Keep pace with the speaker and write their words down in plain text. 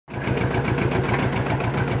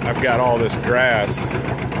got all this grass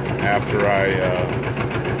after I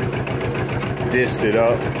disced it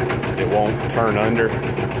up. It won't turn under.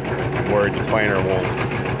 I'm worried the planter won't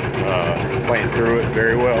plant through it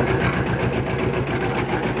very well. So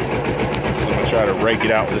I'm going to try to rake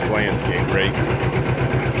it out with this landscape rake.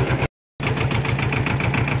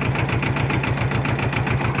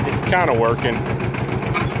 It's kind of working.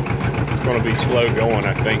 It's going to be slow going,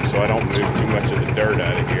 I think, so I don't move too much of the dirt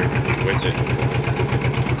out of here with it.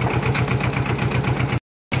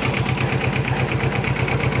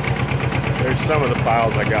 There's some of the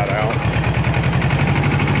piles I got out.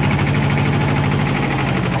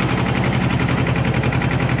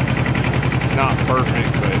 It's not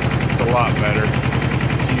perfect, but it's a lot better. A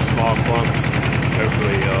few small clumps,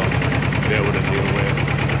 hopefully be able to deal with.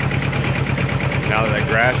 Now that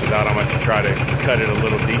grass is out, I'm going to try to cut it a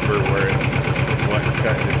little deeper where it wasn't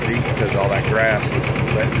cutting as deep because all that grass was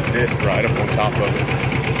letting the disc right up on top of it.